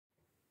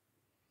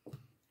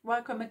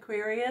Welcome,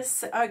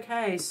 Aquarius.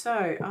 Okay,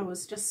 so I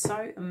was just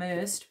so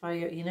immersed by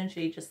your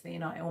energy just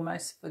then I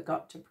almost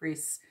forgot to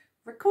press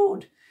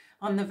record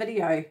on the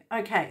video.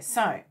 Okay,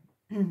 so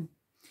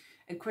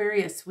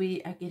Aquarius,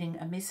 we are getting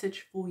a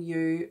message for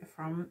you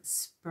from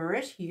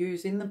Spirit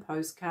using the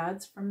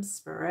postcards from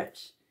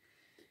Spirit.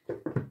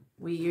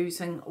 We're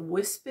using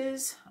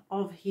Whispers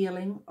of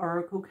Healing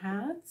Oracle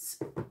cards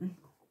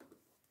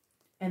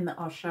and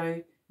the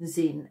Osho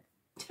Zen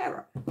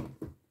Tarot.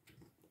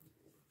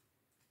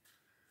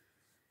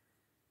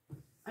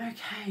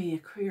 Okay,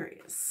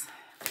 Aquarius,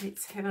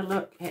 let's have a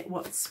look at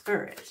what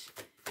Spirit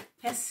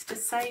has to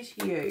say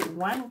to you.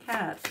 One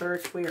card for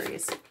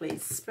Aquarius,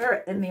 please.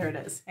 Spirit, and there it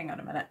is. Hang on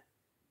a minute.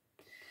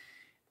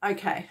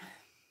 Okay,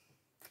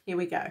 here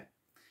we go.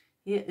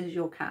 Here is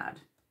your card.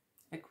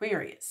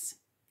 Aquarius,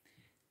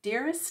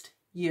 dearest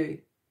you,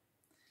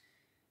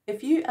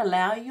 if you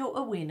allow your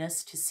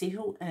awareness to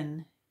settle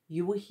in,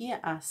 you will hear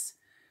us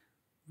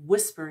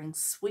whispering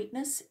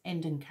sweetness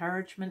and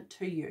encouragement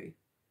to you.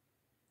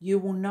 You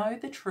will know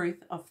the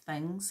truth of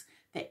things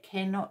that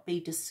cannot be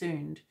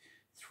discerned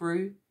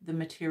through the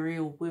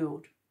material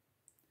world.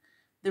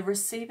 The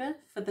receiver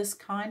for this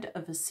kind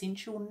of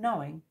essential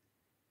knowing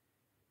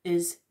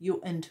is your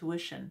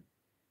intuition,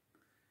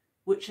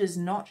 which is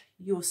not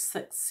your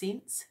sixth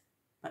sense,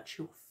 but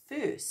your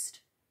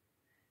first,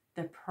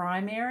 the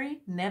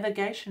primary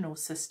navigational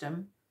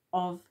system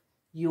of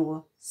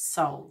your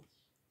soul.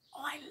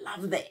 Oh, I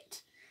love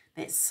that.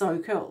 That's so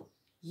cool.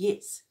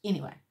 Yes.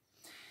 Anyway.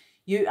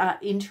 You are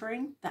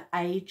entering the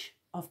age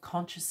of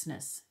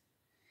consciousness.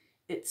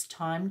 It's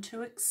time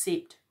to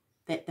accept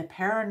that the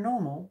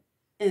paranormal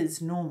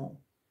is normal.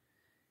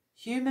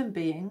 Human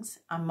beings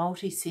are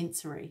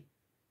multisensory,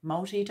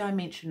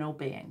 multidimensional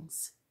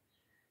beings.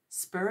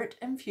 Spirit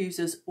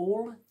infuses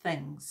all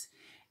things,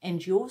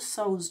 and your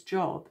soul's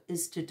job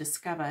is to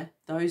discover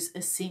those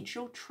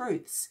essential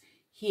truths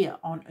here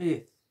on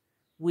earth,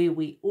 where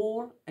we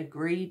all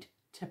agreed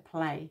to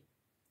play.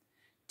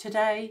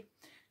 Today,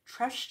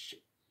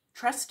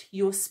 Trust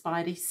your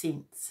spidey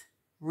sense.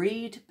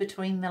 Read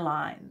between the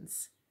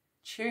lines.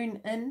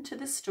 Tune in to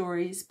the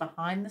stories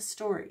behind the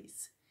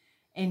stories,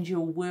 and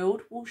your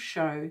world will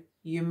show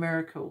you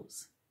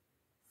miracles.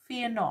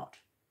 Fear not,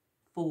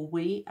 for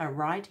we are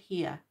right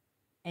here,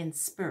 and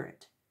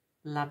Spirit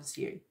loves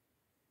you.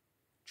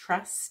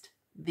 Trust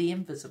the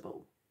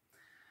invisible.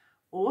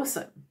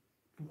 Awesome.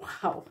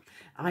 Wow.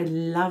 I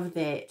love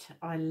that.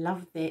 I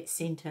love that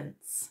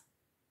sentence.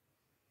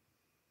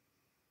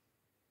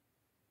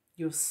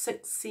 Your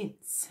sixth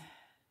sense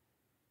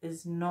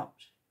is not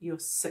your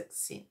sixth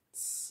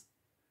sense,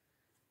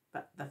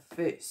 but the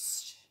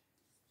first.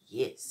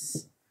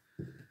 Yes.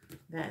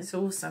 That is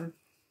awesome.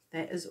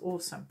 That is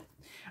awesome.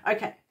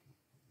 Okay.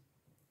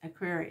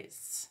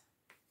 Aquarius.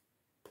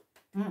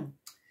 I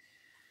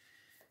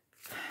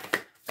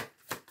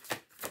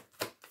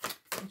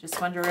just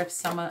wonder if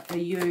some of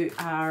you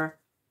are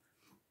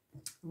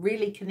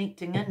really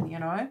connecting in, you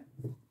know,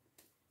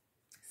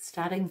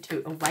 starting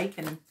to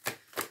awaken.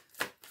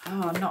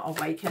 Oh, not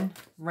awaken,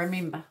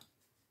 remember.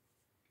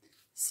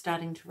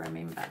 Starting to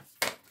remember.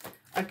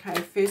 Okay,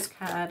 first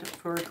card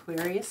for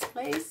Aquarius,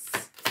 please.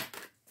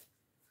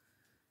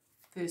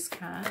 First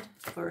card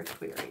for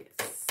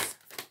Aquarius.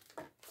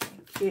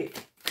 Thank you.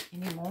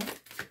 Any more?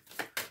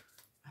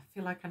 I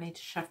feel like I need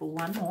to shuffle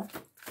one more.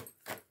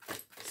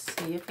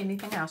 See if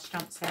anything else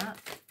jumps out.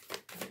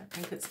 I don't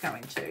think it's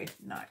going to.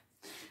 No.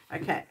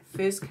 Okay,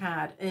 first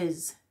card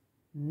is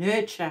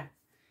nurture.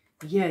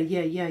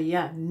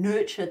 Yeah.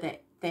 Nurture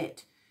that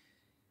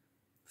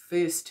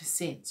first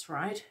sense,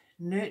 right?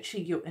 Nurture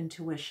your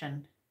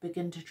intuition.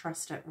 Begin to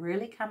trust it.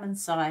 Really come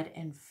inside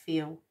and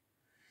feel.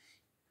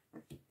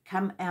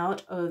 Come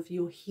out of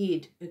your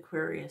head,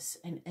 Aquarius,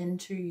 and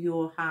into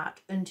your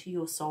heart, into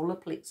your solar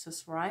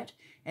plexus, right?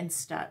 And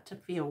start to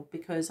feel.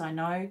 Because I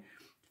know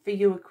for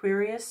you,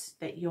 Aquarius,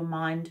 that your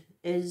mind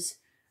is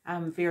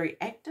very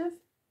active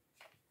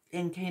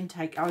and can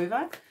take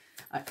over.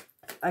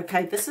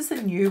 Okay, this is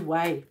a new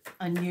way,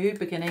 a new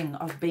beginning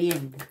of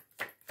being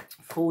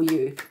for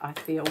you, I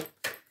feel.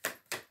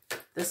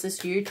 This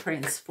is you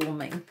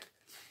transforming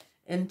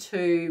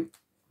into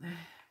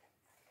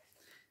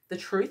the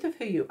truth of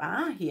who you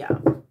are here,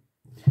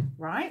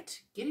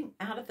 right? Getting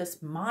out of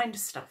this mind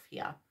stuff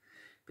here,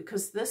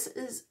 because this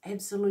is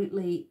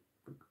absolutely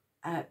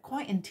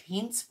quite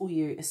intense for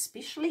you,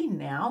 especially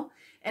now.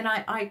 And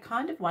I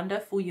kind of wonder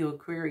for you,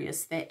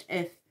 Aquarius, that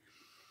if,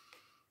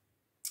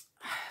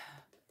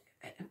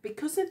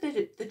 because of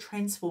the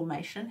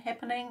transformation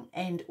happening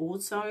and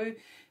also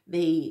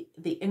the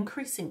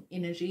increasing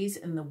energies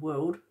in the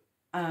world,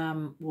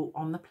 well,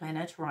 on the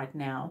planet right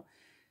now,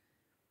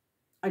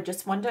 I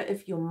just wonder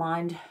if your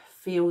mind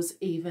feels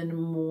even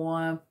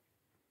more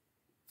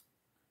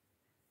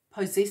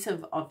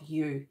possessive of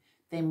you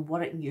than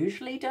what it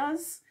usually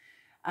does.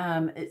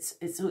 It's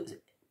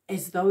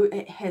as though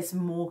it has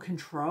more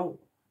control.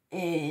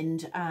 And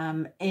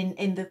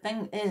the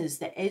thing is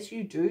that as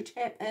you do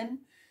tap in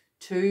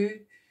to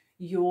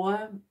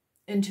your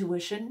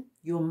intuition,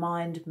 your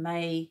mind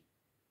may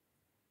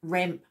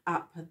ramp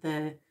up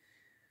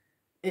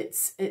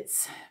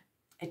its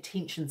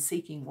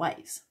attention-seeking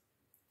ways.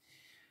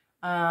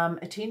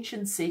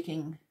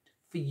 Attention-seeking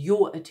for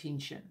your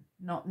attention,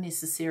 not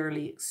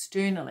necessarily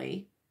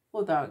externally,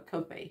 although it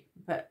could be,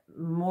 but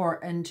more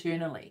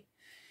internally.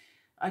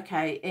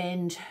 Okay,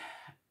 and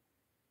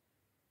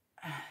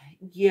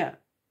yeah,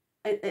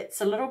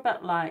 it's a little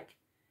bit like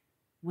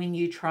when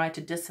you try to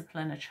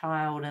discipline a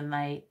child and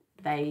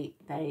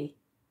they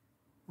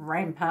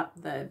ramp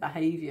up the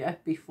behavior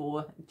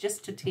before,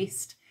 just to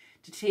test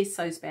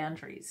those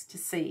boundaries, to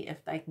see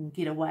if they can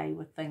get away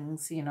with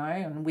things, you know,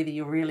 and whether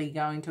you're really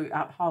going to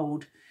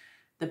uphold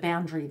the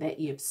boundary that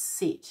you've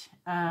set.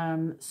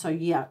 So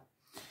yeah,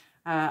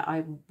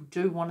 I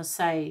do want to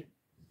say,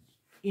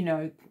 you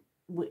know,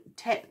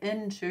 tap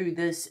into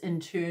this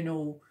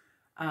internal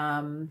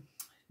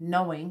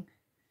knowing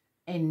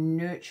and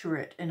nurture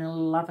it in a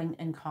loving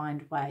and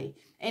kind way.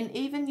 And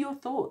even your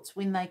thoughts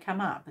when they come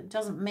up, it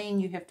doesn't mean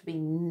you have to be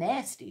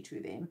nasty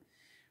to them.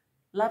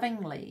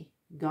 Lovingly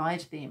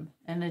guide them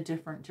in a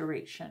different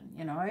direction,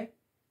 you know,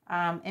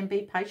 and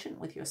be patient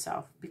with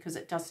yourself, because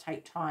it does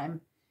take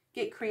time.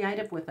 Get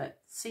creative with it.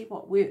 See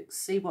what works,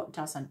 see what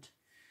doesn't.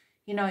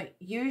 You know,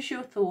 use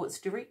your thoughts,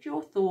 direct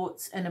your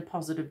thoughts in a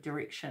positive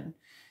direction.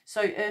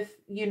 So if,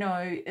 you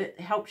know, it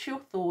helps your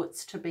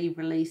thoughts to be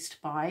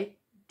released by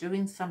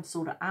doing some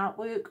sort of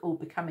artwork or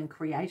becoming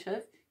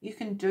creative, you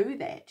can do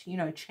that, you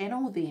know,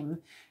 channel them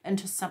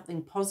into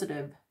something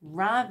positive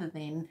rather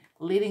than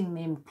letting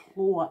them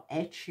claw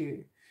at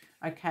you.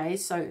 Okay,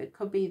 so it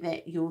could be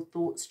that your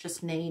thoughts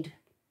just need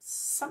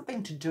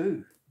something to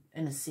do,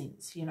 in a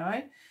sense, you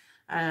know.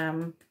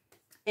 And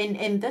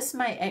this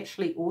may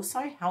actually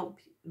also help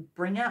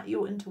bring out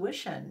your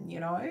intuition, you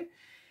know.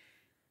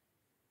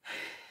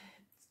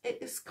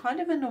 It's kind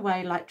of in a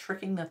way like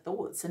tricking the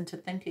thoughts into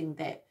thinking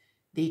that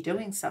they're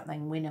doing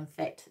something, when in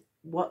fact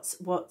what's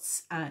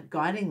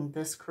guiding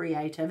this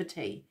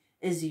creativity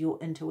is your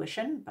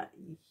intuition, but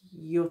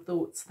your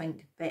thoughts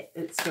think that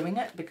it's doing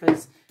it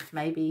because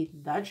maybe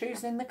they're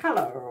choosing the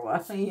color,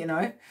 or, you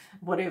know,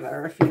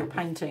 whatever, if you're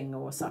painting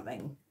or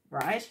something,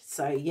 right?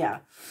 So yeah,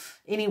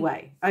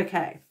 anyway,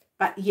 okay,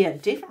 but yeah,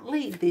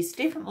 definitely, there's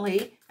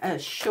definitely a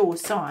sure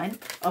sign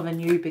of a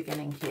new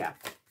beginning here.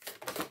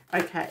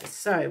 Okay,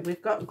 so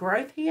we've got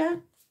growth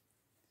here.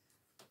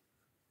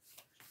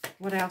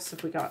 What else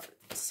have we got?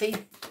 See,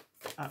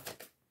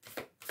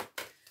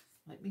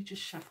 let me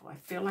just shuffle. I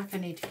feel like I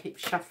need to keep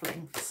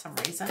shuffling for some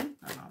reason,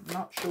 and I'm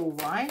not sure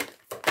why.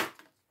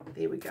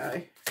 There we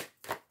go.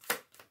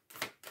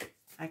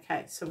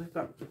 Okay, so we've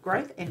got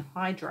growth and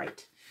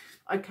hydrate.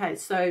 Okay,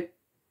 so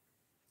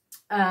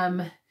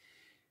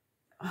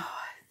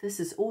this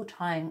is all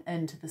tying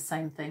into the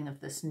same thing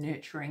of this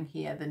nurturing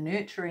here. The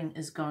nurturing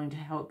is going to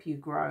help you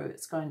grow.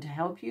 It's going to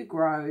help you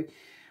grow.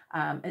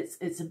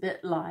 It's a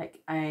bit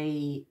like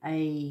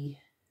a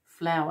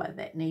flower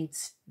that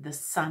needs the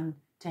sun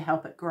to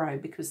help it grow,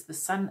 because the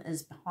sun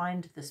is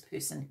behind this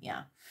person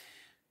here.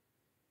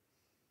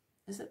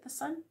 Is it the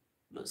sun?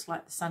 Looks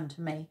like the sun to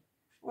me,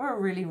 or a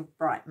really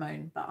bright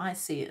moon, but I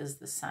see it as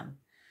the sun.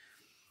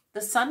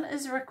 The sun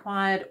is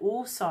required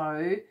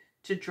also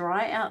to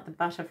dry out the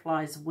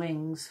butterfly's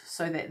wings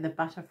so that the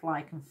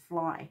butterfly can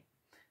fly,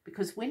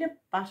 because when a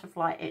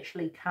butterfly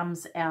actually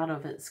comes out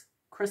of its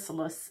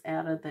chrysalis,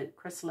 out of the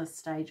chrysalis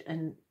stage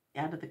and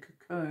out of the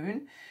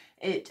cocoon,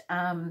 it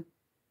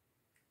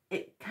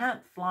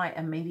can't fly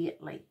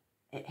immediately.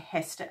 It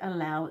has to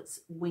allow its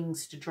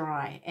wings to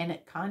dry, and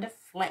it kind of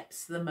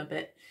flaps them a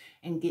bit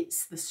and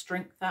gets the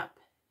strength up,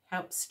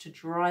 helps to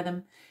dry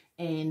them,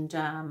 and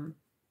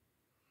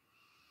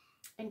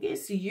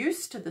gets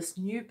used to this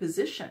new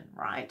position,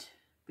 right?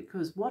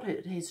 Because what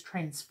it has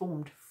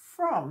transformed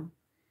from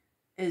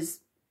is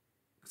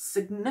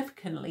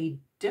significantly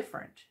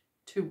different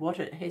to what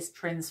it has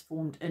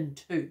transformed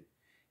into.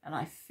 And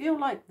I feel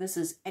like this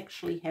is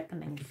actually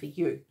happening for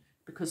you,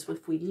 because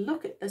if we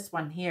look at this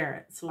one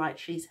here, it's like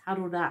she's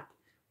huddled up,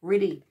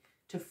 ready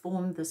to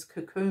form this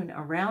cocoon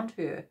around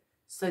her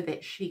so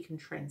that she can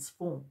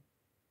transform.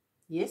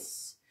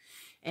 Yes?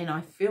 And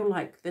I feel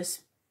like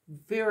this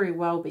very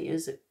well be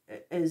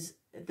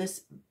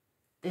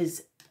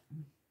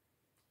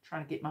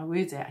trying to get my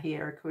words out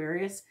here,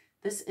 Aquarius.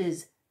 This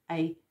is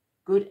a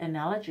good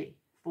analogy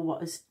for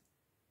what is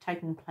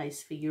taking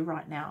place for you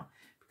right now,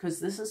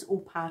 because this is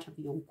all part of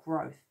your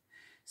growth.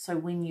 So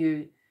when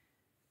you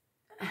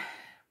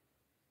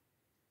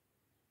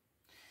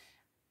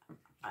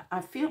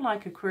I feel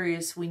like,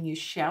 Aquarius, when you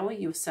shower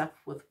yourself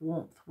with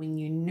warmth, when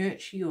you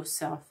nurture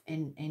yourself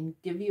and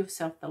give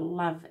yourself the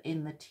love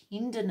and the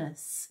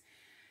tenderness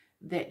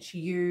that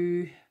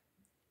you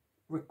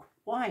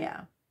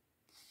require,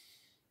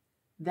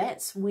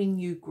 that's when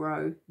you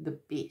grow the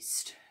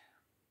best.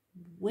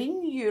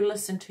 When you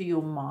listen to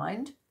your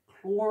mind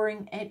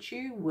clawing at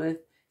you with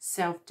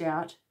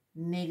self-doubt,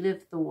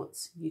 negative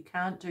thoughts, you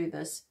can't do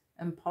this,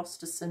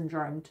 imposter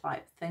syndrome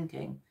type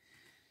thinking,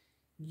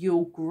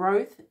 your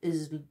growth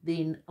is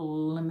then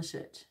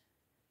limited.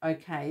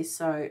 Okay,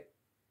 so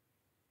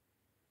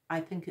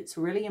I think it's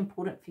really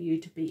important for you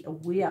to be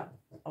aware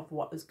of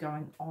what is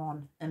going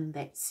on in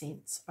that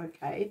sense.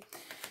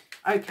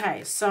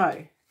 Okay,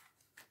 so,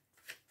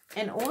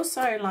 and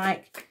also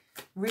like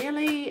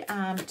really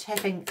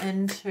tapping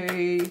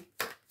into,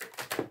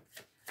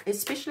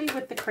 especially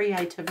with the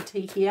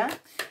creativity here,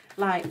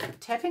 like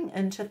tapping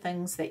into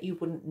things that you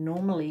wouldn't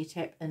normally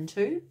tap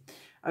into,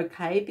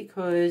 okay,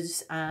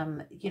 because,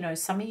 you know,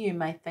 some of you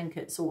may think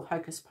it's all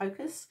hocus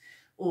pocus,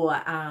 or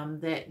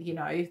that, you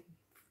know,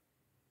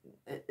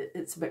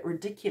 it's a bit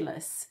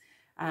ridiculous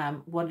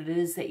what it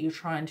is that you're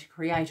trying to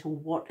create or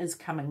what is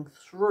coming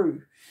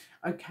through,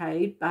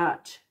 okay,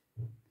 but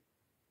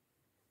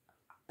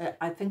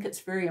I think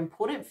it's very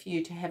important for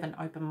you to have an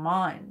open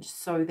mind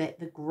so that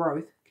the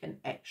growth can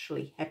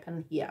actually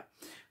happen here,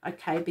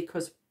 okay,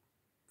 because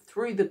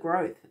through the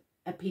growth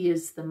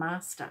appears the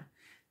master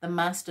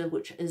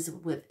which is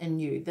within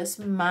you. This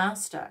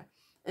master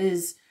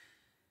is,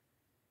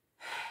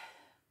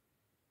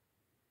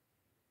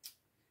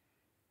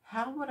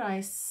 how would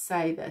I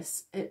say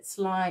this? It's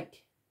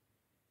like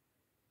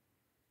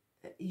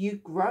you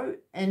grow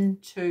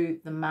into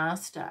the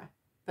master,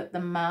 but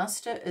the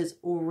master is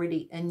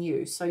already in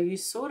you. So you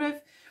sort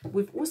of,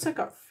 we've also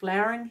got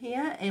flowering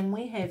here, and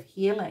we have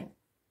healing.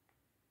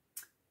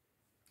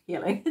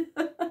 Healing,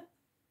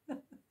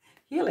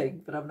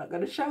 but I'm not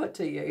going to show it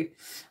to you.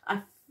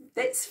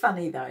 That's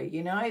funny though,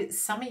 you know,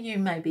 some of you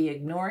may be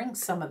ignoring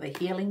some of the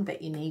healing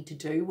that you need to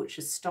do, which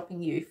is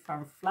stopping you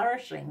from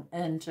flourishing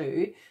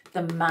into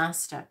the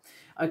master,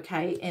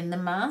 okay? And the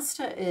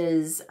master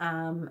is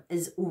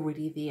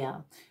already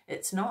there.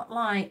 It's not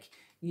like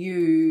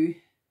you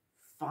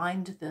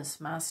find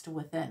this master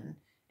within.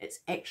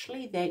 It's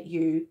actually that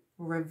you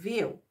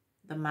reveal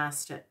the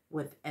master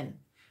within.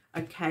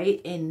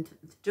 Okay, and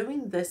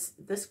doing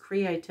this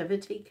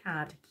creativity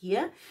card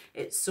here,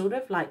 it's sort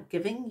of like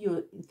giving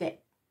you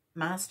that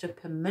master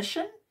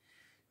permission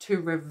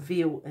to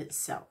reveal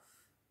itself.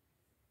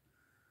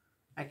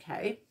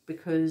 Okay,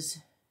 because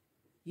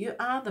you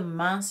are the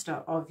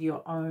master of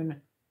your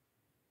own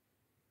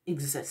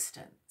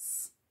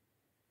existence.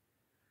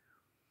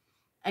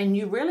 And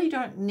you really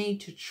don't need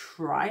to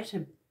try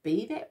to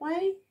be that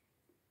way.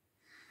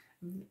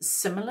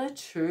 Similar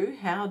to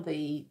how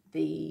the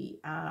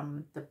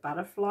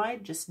butterfly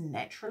just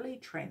naturally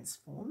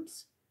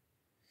transforms,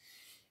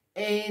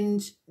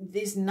 and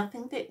there's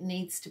nothing that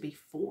needs to be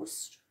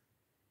forced.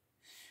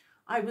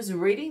 I was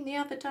reading the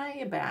other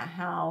day about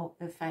how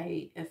if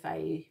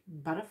a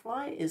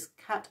butterfly is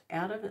cut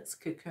out of its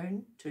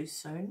cocoon too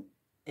soon,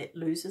 it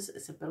loses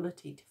its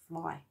ability to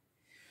fly.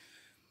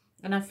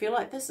 And I feel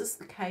like this is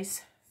the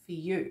case for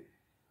you,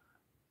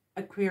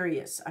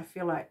 Aquarius. I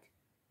feel like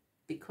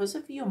because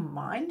of your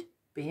mind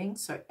being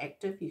so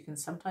active, you can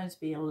sometimes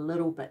be a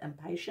little bit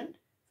impatient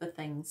for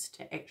things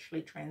to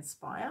actually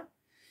transpire.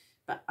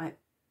 But I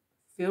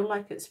feel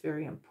like it's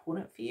very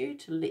important for you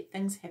to let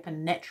things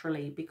happen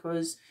naturally,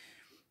 because,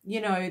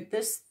 you know,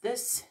 this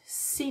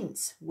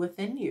sense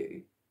within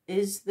you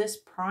is this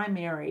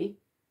primary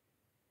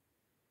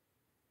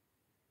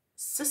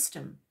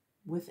system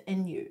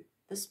within you.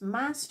 This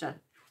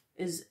master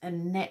is a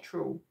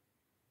natural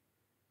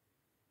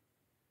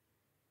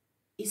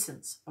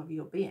essence of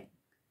your being.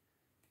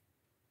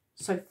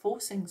 So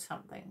forcing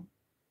something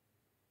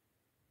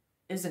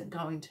isn't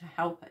going to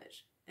help it.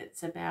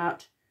 It's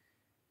about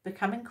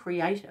becoming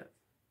creative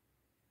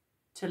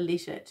to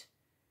let it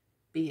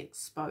be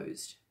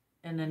exposed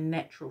in a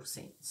natural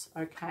sense,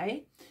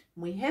 okay?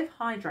 We have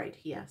hydrate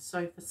here.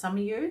 So for some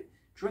of you,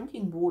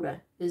 drinking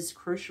water is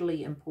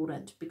crucially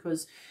important,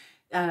 because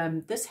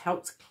this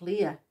helps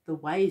clear the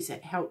ways.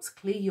 It helps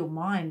clear your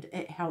mind.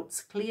 It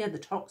helps clear the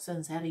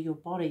toxins out of your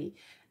body.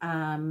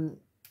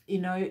 You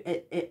know,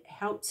 it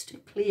helps to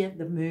clear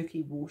the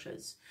murky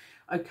waters,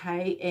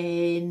 okay?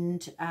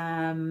 And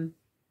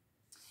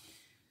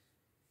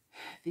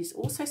there's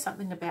also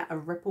something about a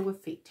ripple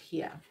effect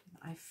here.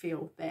 I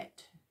feel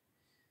that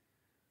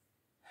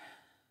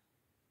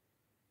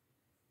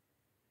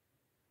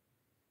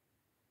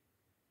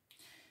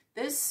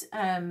this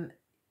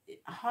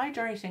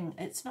hydrating,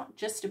 it's not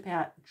just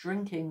about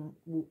drinking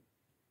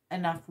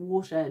enough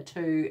water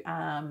to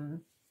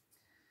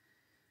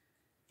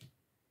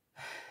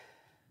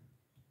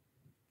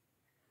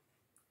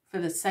for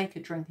the sake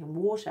of drinking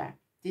water.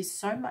 There's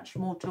so much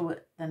more to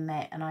it than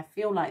that, and I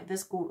feel like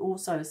this could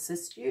also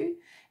assist you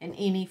in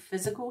any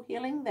physical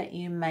healing that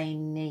you may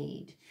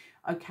need,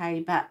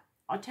 okay? But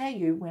I'll tell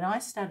you, when I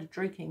started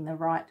drinking the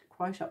right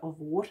quota of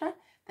water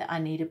that I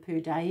needed per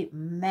day,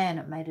 man,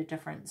 it made a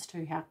difference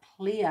to how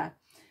clear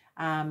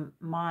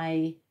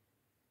my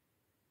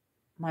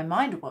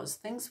mind was.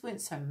 Things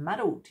weren't so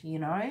muddled, you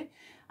know.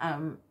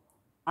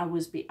 I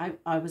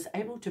was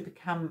able to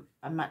become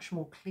a much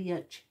more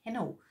clear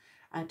channel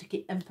to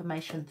get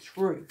information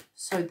through.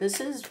 So this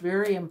is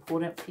very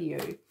important for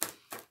you.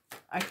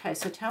 Okay,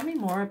 so tell me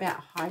more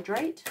about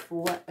hydrate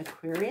for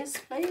Aquarius,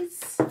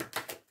 please.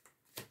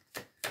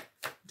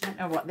 Don't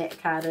know what that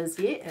card is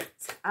yet.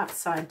 It's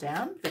upside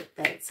down, but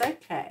that's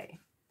okay.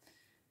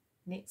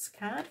 Next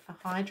card for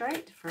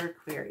hydrate for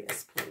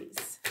Aquarius,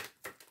 please.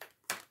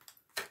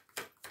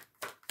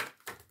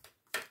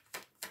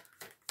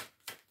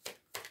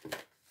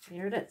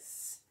 There it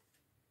is.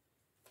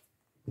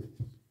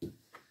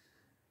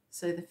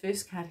 So the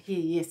first card here,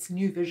 yes,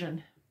 new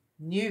vision.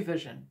 New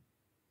vision.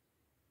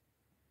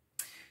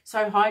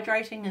 So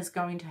hydrating is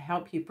going to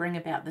help you bring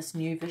about this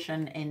new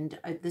vision, and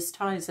this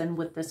ties in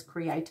with this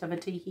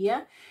creativity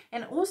here,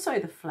 and also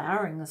the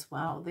flowering as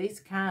well. These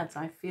cards,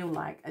 I feel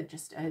like, are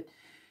just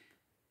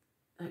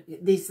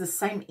there's the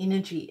same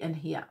energy in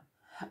here,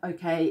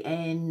 okay,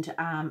 and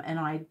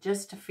I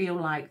just feel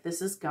like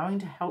this is going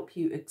to help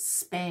you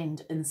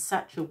expand in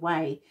such a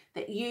way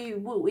that you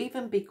will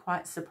even be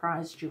quite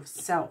surprised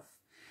yourself,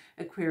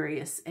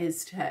 Aquarius,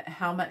 as to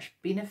how much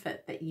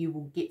benefit that you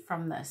will get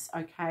from this,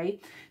 okay.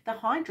 The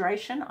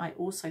hydration, I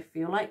also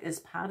feel like, is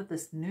part of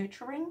this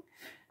nurturing,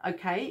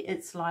 okay.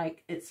 It's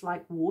like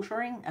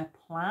watering a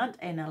plant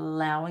and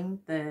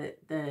allowing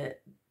the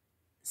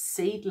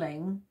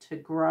seedling to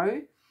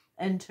grow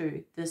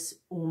into this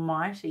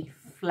almighty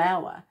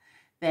flower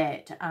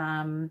that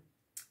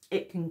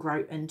it can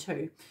grow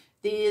into.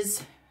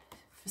 There's,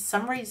 for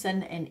some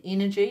reason, an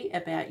energy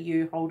about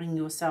you holding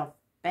yourself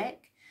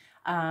back.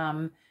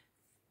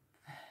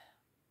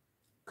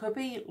 Could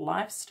be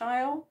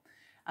lifestyle.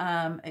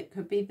 It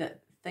could be the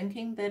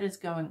thinking that is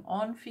going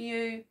on for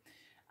you.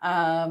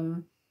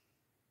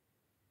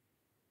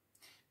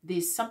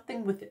 There's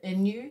something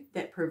within you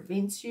that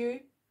prevents you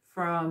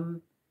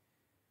from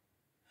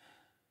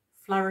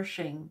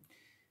flourishing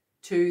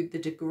to the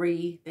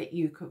degree that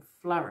you could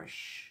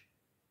flourish.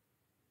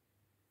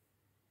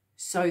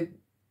 So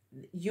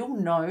you'll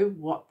know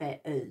what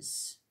that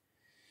is,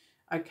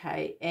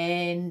 okay.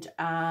 And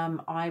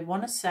I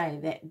want to say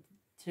that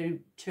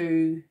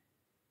to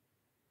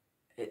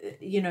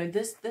you know,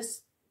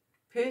 this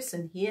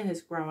person here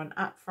has grown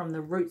up from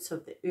the roots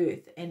of the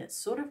earth, and it's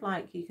sort of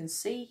like you can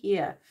see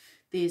here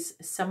there's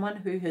someone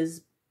who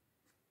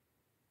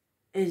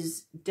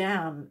is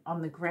down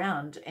on the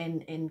ground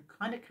and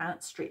kind of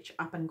can't stretch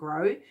up and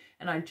grow,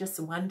 and I just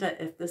wonder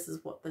if this is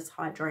what this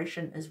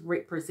hydration is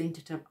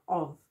representative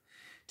of,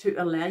 to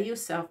allow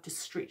yourself to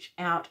stretch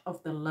out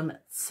of the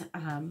limits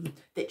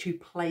that you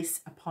place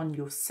upon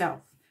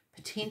yourself,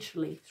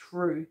 potentially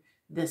through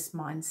this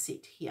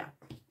mindset here,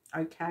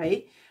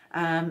 okay.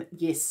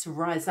 Yes,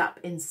 rise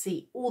up and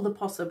see all the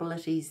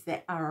possibilities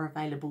that are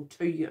available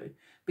to you,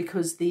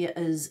 because there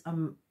is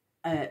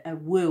a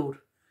world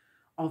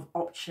of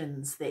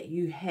options that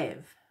you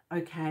have,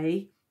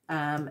 okay.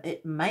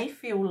 It may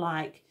feel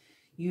like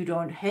you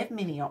don't have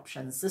many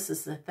options. This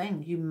is the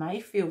thing. You may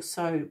feel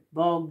so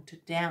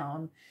bogged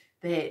down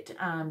that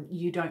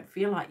you don't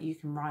feel like you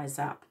can rise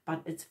up,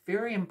 but it's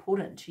very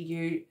important to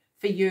you,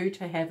 for you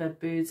to have a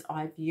bird's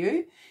eye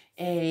view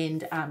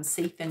and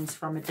see things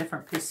from a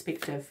different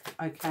perspective,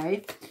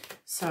 okay.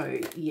 So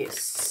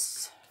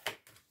yes,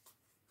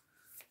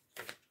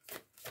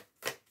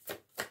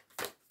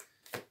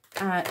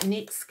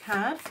 next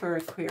card for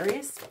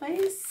Aquarius,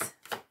 please.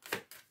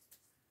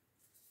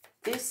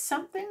 There's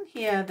something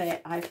here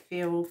that I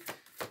feel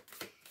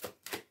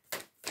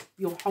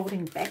you're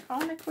holding back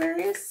on,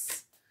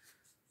 Aquarius.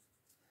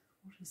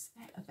 What is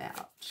that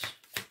about?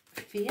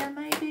 Fear,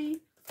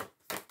 maybe?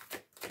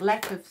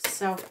 Lack of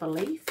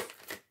self-belief.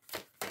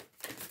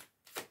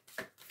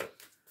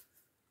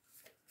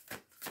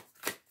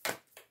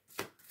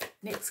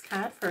 Next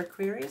card for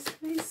Aquarius,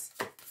 please.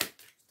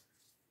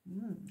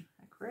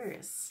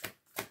 Aquarius.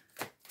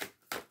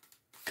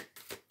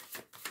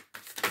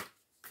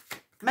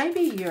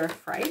 Maybe you're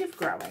afraid of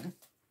growing.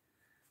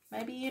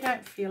 Maybe you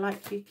don't feel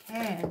like you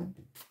can.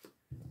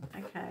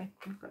 Okay,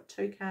 I've got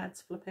two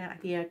cards flip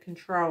out here.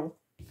 Control.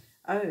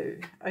 Oh,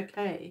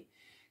 okay.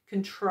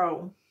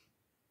 Control.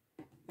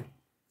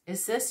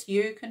 Is this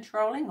you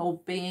controlling or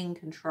being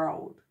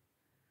controlled?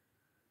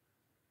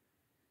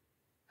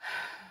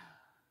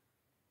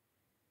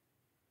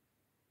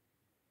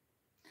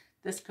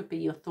 This could be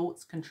your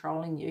thoughts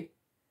controlling you,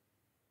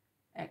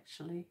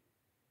 actually.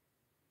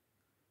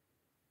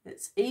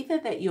 It's either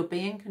that you're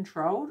being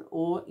controlled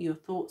or your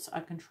thoughts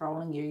are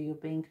controlling you. You're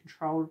being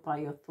controlled by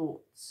your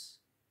thoughts.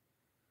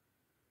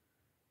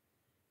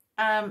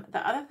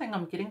 The other thing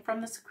I'm getting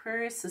from this,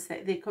 Aquarius, is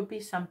that there could be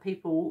some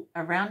people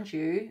around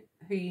you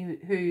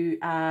who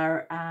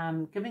are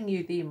giving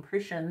you the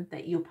impression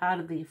that you're part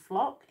of their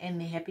flock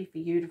and they're happy for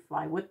you to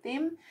fly with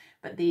them,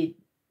 but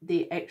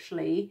they're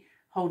actually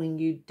holding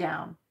you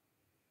down,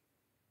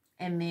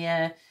 and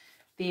they're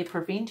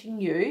preventing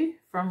you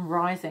from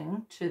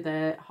rising to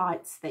the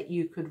heights that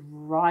you could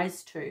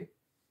rise to.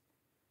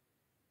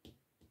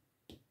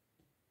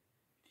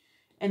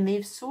 And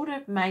they've sort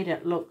of made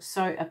it look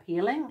so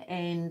appealing,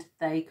 and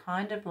they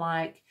kind of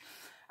like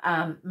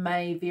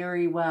may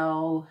very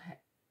well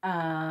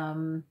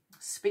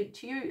speak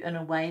to you in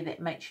a way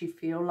that makes you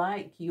feel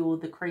like you're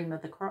the cream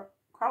of the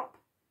crop.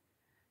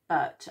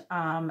 But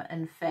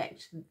in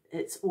fact,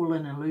 it's all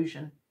an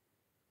illusion.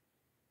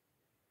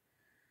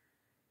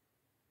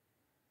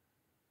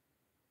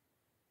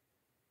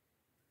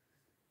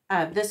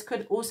 This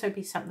could also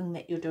be something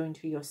that you're doing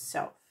to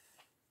yourself.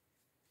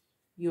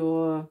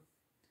 You're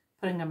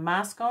putting a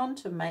mask on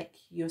to make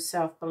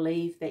yourself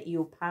believe that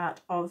you're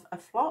part of a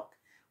flock,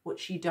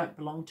 which you don't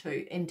belong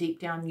to. And deep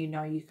down, you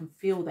know, you can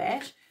feel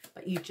that,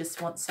 but you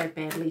just want so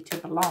badly to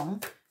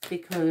belong,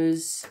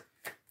 because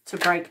to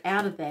break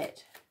out of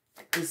that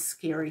is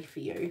scary for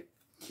you.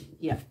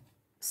 Yeah,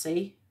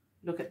 see,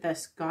 look at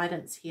this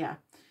guidance here.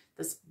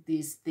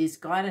 There's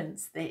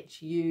guidance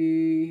that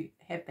you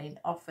have been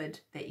offered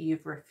that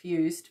you've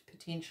refused,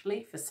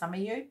 potentially, for some of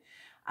you.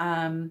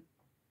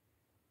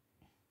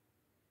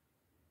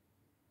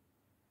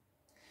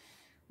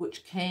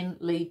 Which can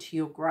lead to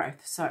your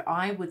growth. So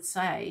I would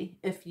say,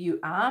 if you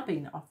are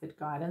being offered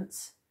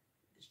guidance,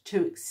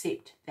 to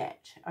accept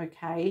that,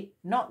 okay?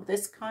 Not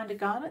this kind of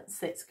guidance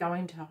that's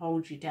going to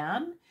hold you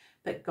down,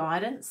 but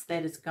guidance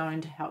that is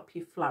going to help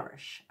you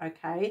flourish,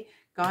 okay?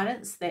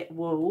 Guidance that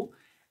will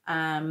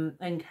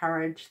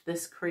encourage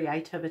this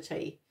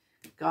creativity.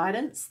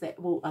 Guidance that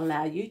will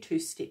allow you to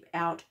step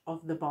out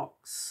of the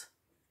box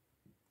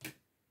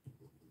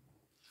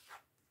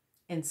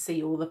and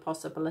see all the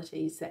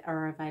possibilities that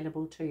are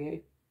available to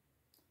you.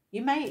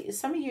 You may,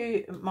 some of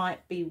you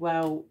might be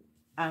well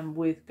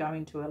worth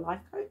going to a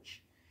life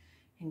coach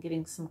and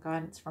getting some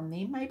guidance from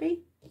them,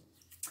 maybe.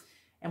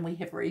 And we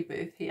have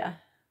rebirth here.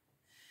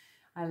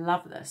 I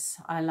love this.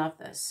 I love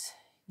this.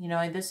 You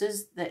know, this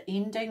is the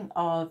ending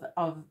of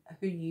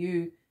who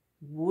you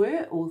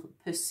were or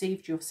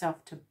perceived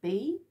yourself to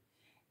be,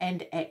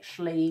 and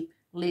actually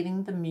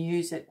letting the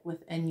music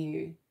within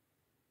you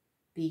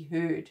be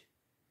heard.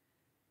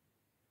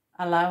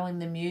 Allowing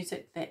the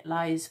music that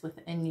lies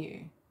within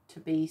you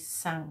to be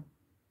sung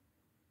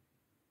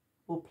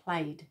or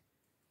played.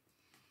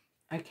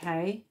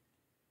 Okay?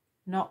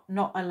 Not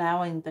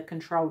allowing the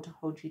control to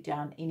hold you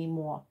down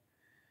anymore.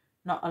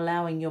 Not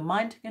allowing your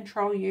mind to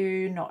control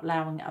you, not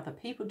allowing other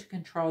people to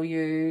control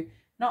you,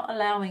 not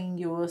allowing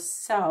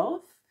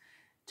yourself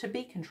to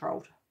be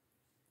controlled.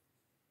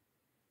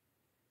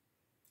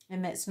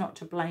 And that's not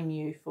to blame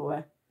you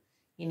for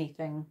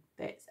anything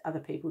that other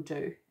people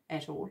do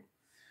at all.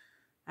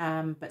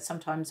 But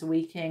sometimes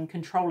we can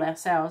control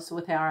ourselves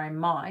with our own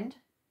mind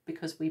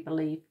because we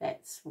believe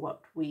that's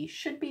what we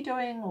should be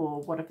doing,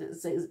 or what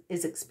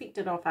is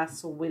expected of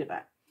us, or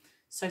whatever.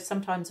 So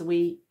sometimes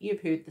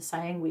you've heard the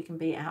saying, we can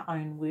be our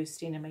own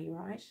worst enemy,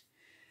 right?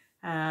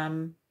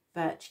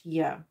 But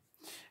yeah.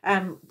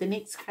 The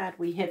next card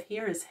we have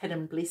here is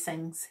Hidden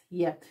Blessings.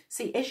 Yeah.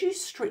 See, as you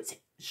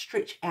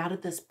stretch out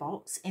of this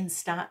box and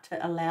start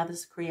to allow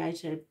this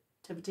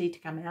creativity to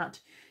come out,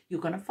 you're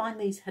going to find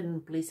these hidden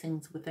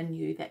blessings within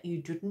you that you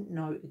didn't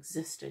know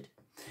existed.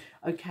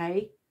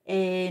 Okay?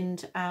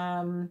 And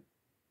I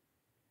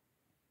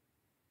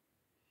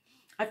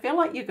feel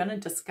like you're going to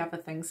discover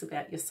things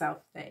about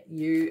yourself that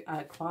you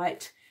are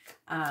quite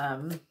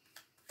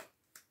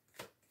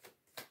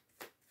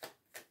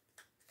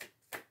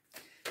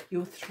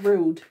you're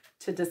thrilled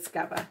to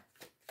discover.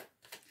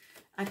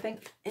 I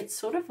think it's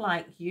sort of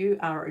like you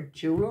are a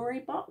jewellery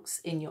box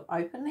and you're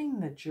opening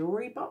the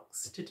jewellery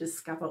box to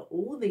discover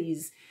all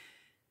these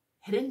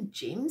hidden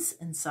gems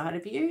inside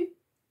of you,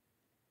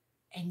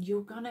 and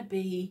you're going to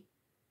be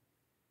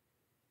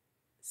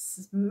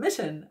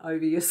smitten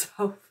over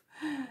yourself.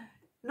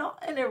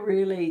 Not in a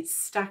really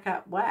stuck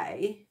up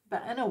way,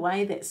 but in a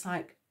way that's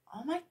like,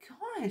 oh my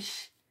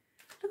gosh,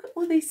 look at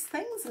all these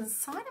things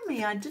inside of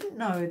me. I didn't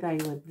know they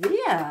were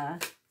there.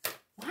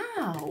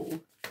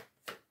 Wow.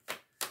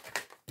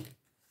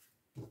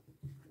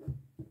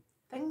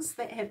 Things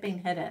that have been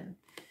hidden.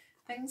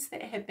 Things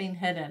that have been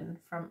hidden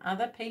from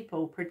other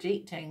people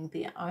projecting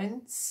their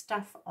own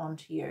stuff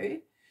onto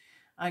you.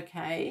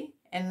 Okay.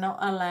 And not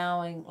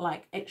allowing,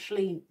 like,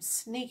 actually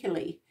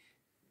sneakily.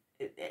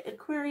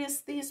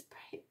 Aquarius,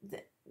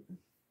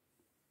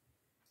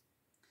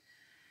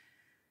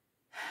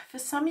 for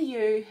some of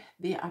you,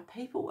 there are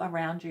people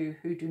around you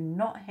who do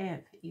not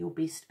have your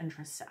best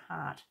interests at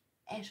heart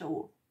at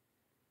all.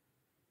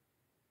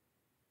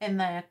 And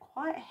they are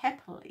quite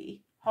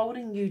happily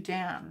holding you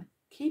down,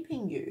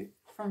 keeping you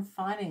from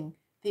finding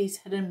these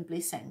hidden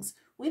blessings.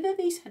 Whether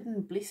these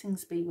hidden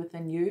blessings be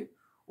within you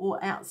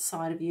or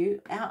outside of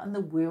you, out in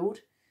the world,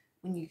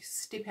 when you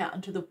step out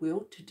into the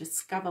world to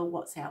discover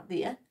what's out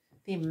there,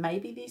 there may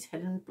be these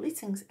hidden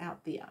blessings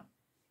out there.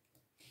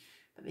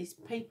 But these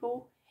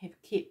people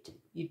have kept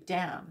you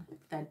down.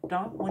 They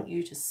don't want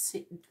you to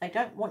see, they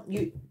don't want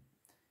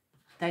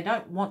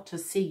to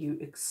see you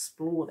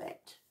explore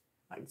that.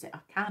 Like, I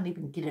can't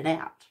even get it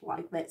out.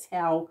 Like, that's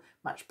how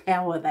much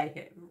power they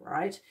have,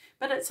 right?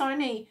 But it's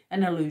only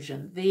an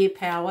illusion. Their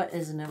power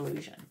is an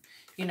illusion,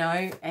 you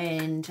know,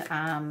 and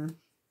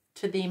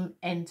to them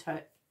and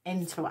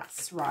to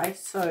us, right?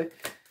 So,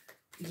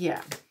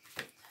 yeah.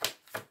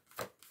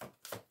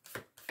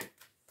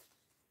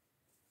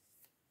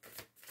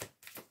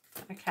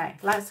 Okay,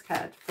 last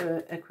card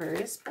for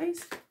Aquarius,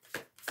 please.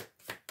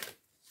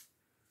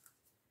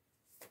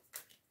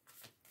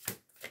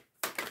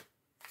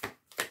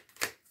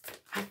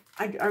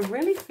 I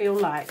really feel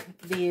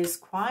like there's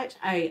quite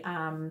a,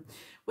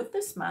 with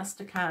this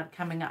Master card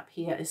coming up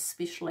here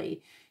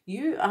especially,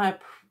 you're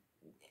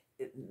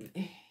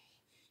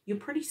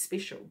pretty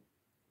special,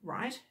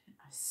 right?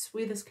 I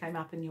swear this came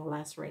up in your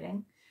last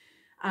reading.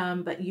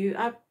 but you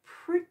are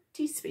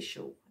pretty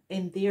special,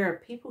 and there are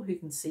people who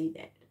can see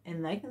that,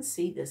 and they can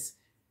see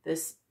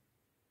this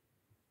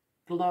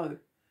glow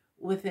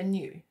within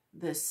you,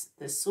 this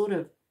sort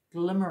of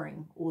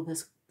glimmering or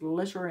this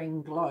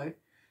glittering glow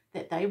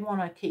that they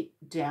want to keep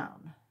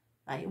down.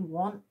 They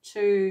want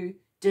to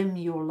dim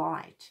your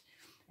light.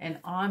 And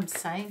I'm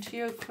saying to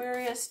you,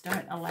 Aquarius,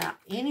 don't allow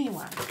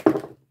anyone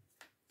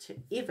to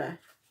ever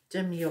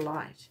dim your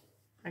light.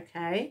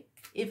 Okay?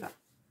 Ever.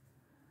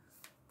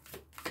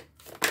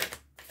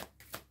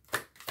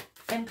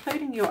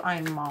 Including your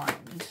own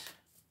mind.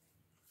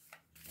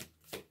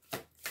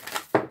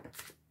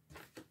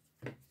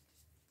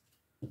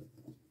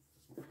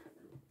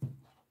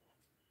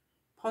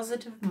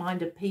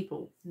 Positive-minded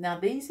people. Now,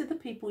 these are the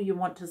people you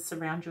want to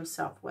surround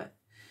yourself with.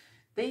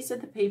 These are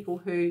the people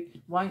who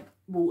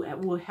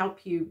will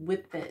help you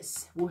with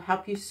this, will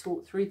help you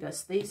sort through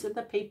this. These are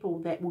the people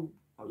that will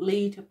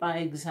lead by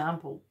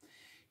example.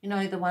 You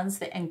know, the ones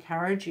that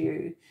encourage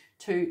you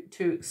to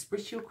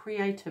express your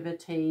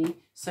creativity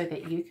so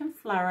that you can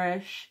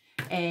flourish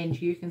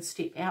and you can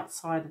step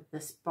outside of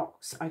this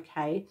box,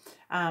 okay?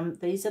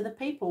 These are the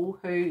people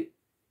who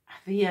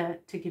are there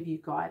to give you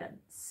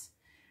guidance,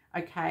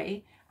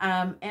 okay?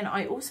 And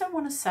I also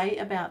want to say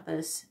about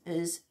this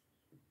is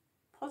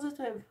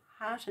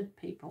positive-hearted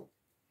people,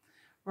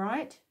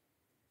 right?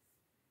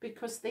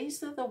 Because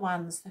these are the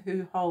ones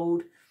who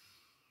hold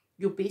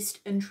your best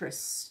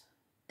interests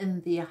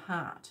in their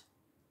heart.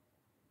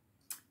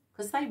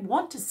 Because they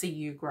want to see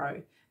you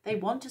grow. They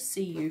want to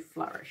see you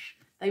flourish.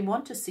 They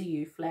want to see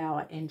you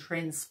flower and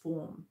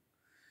transform.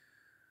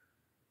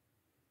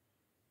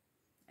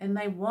 And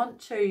they want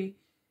to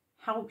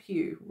help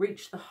you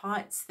reach the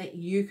heights that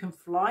you can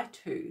fly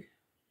to.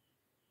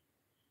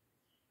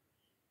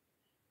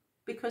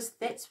 Because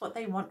that's what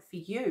they want for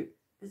you.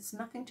 It's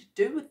nothing to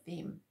do with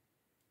them.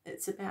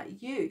 It's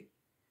about you.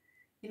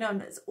 You know,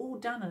 and it's all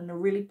done in a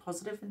really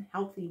positive and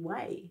healthy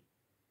way.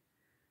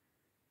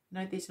 You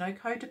know, there's no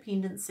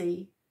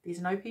codependency.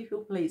 There's no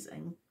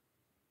people-pleasing.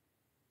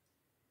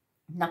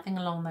 Nothing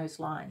along those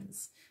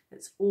lines.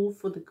 It's all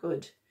for the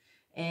good.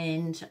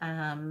 And,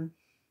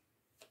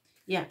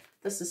 yeah,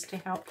 this is to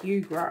help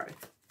you grow.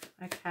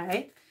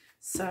 Okay,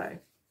 so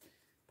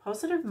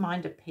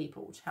positive-minded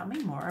people. Tell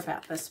me more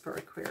about this for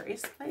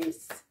Aquarius,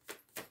 please.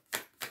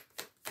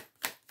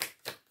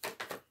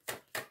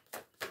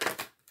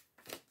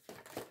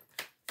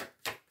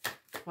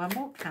 One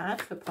more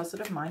card for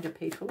positive-minded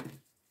people.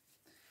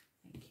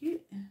 Thank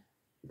you.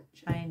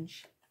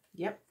 Change.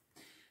 Yep.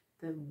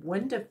 The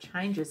wind of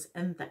change is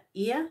in the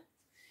air.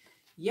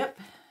 Yep.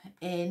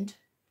 And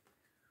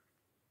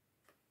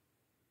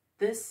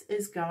this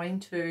is going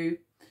to...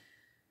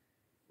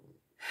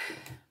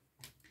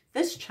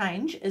 This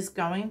change is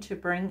going to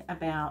bring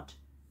about,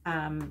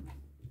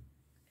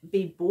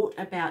 be brought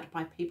about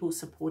by people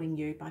supporting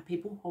you, by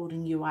people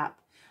holding you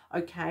up,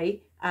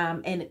 okay?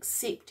 And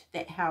accept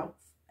that help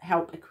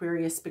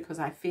Aquarius, because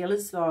I feel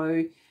as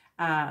though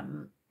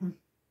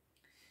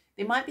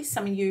there might be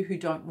some of you who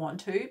don't want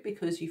to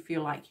because you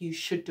feel like you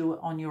should do it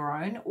on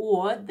your own,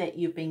 or that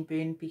you've been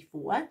burned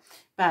before.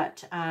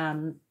 But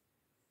in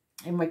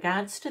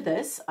regards to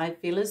this, I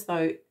feel as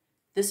though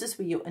this is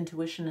where your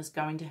intuition is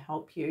going to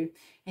help you,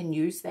 and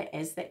use that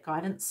as that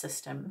guidance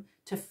system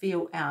to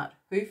feel out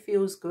who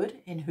feels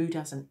good and who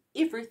doesn't.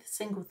 Every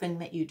single thing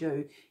that you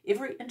do,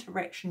 every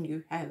interaction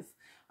you have,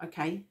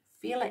 okay,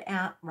 feel it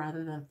out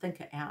rather than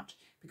think it out,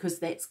 because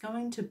that's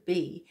going to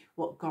be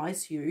what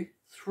guides you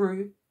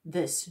through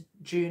this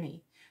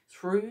journey,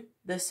 through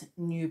this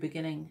new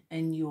beginning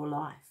in your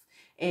life.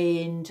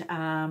 And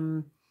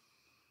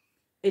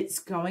it's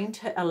going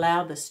to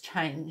allow this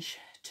change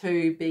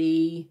to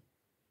be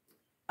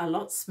a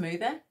lot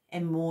smoother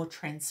and more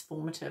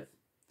transformative.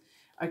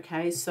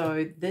 Okay,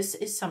 so this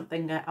is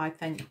something that I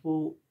think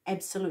will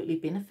absolutely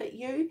benefit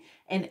you,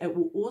 and it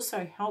will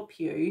also help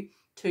you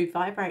to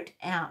vibrate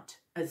out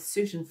a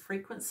certain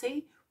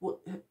frequency,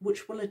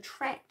 which will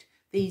attract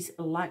these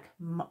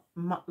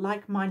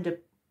like-minded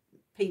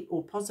people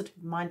or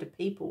positive-minded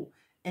people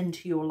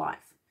into your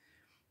life.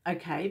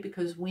 Okay,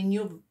 because when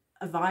you're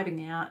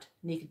vibing out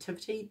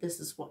negativity, this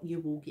is what you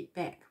will get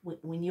back.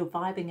 When you're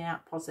vibing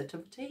out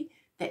positivity,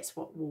 that's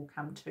what will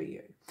come to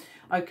you.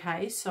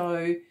 Okay,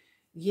 so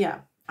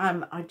yeah,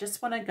 I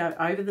just want to go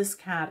over this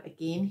card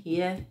again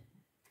here,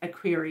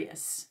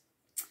 Aquarius.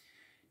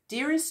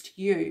 Dearest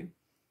you,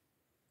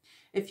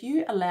 if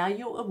you allow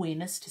your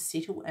awareness to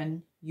settle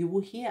in, you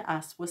will hear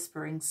us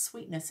whispering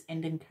sweetness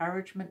and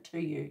encouragement to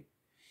you.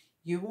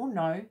 You will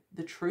know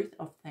the truth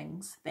of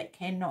things that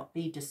cannot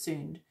be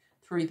discerned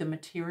through the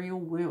material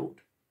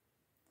world.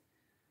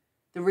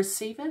 The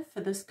receiver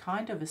for this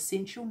kind of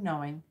essential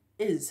knowing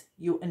is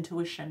your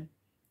intuition,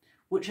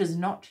 which is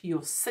not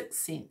your sixth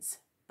sense,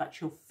 but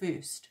your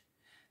first,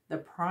 the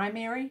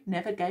primary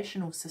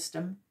navigational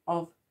system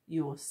of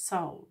your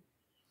soul.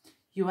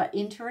 You are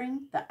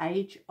entering the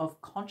age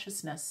of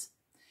consciousness.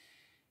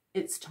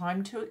 It's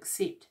time to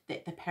accept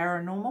that the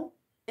paranormal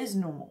is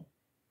normal.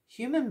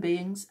 Human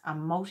beings are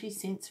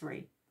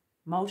multisensory,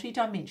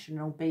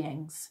 multidimensional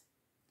beings.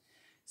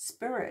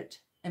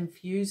 Spirit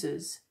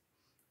infuses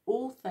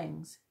all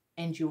things,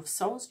 and your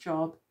soul's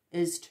job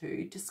is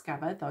to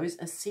discover those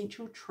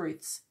essential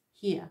truths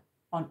here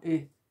on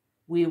earth,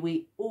 where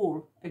we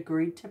all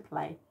agreed to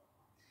play.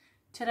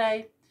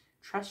 Today,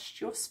 trust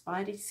your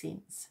spidey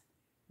sense.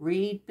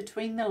 Read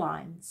between the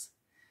lines.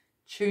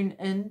 Tune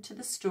in to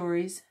the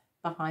stories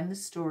behind the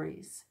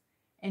stories,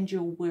 and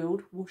your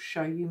world will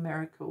show you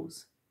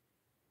miracles.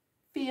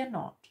 Fear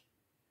not,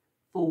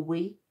 for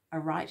we are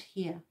right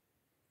here,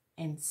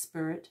 and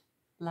Spirit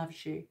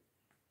loves you.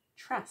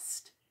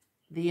 Trust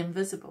the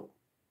invisible.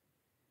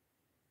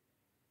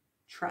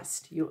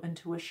 Trust your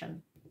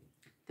intuition,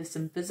 this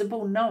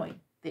invisible knowing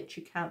that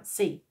you can't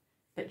see,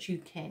 but you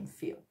can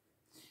feel.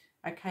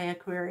 Okay,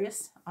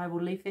 Aquarius, I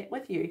will leave that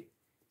with you.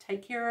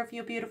 Take care of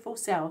your beautiful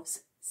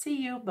selves. See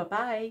you.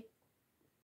 Bye-bye.